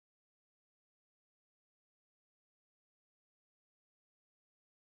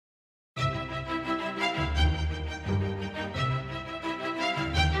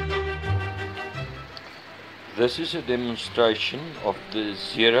This is a demonstration of the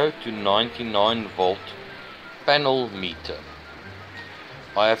 0 to 99 volt panel meter.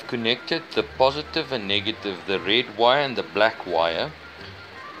 I have connected the positive and negative, the red wire and the black wire,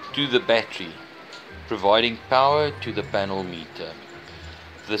 to the battery, providing power to the panel meter.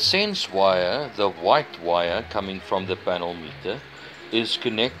 The sense wire, the white wire coming from the panel meter, is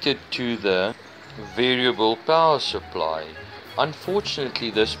connected to the variable power supply. Unfortunately,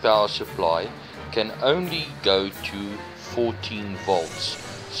 this power supply can only go to 14 volts.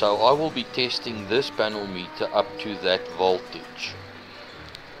 So I will be testing this panel meter up to that voltage.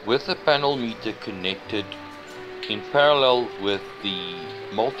 With the panel meter connected in parallel with the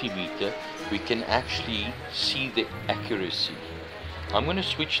multimeter, we can actually see the accuracy. I'm going to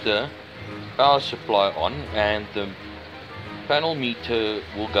switch the power supply on and the panel meter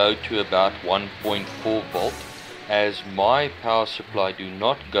will go to about 1.4 volt, as my power supply do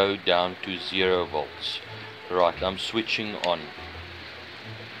not go down to 0 volts. Right, I'm switching on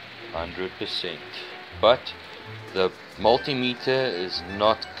 100%, but the multimeter is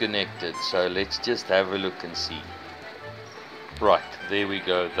not connected, so let's just have a look and see. Right, there we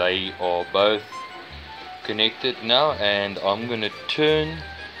go, they are both connected now, and I'm going to turn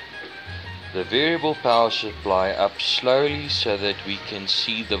the variable power supply up slowly so that we can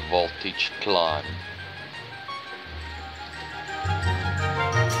see the voltage climb.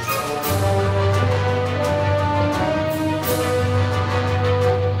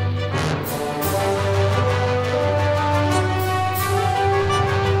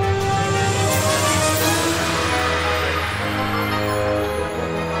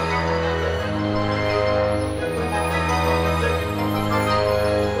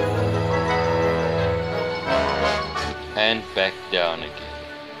 And back down again.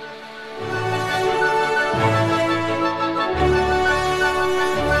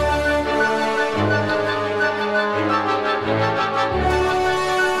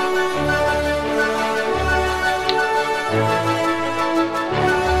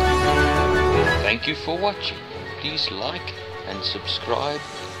 Thank you for watching. Please like and subscribe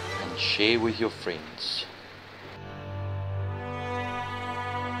and share with your friends.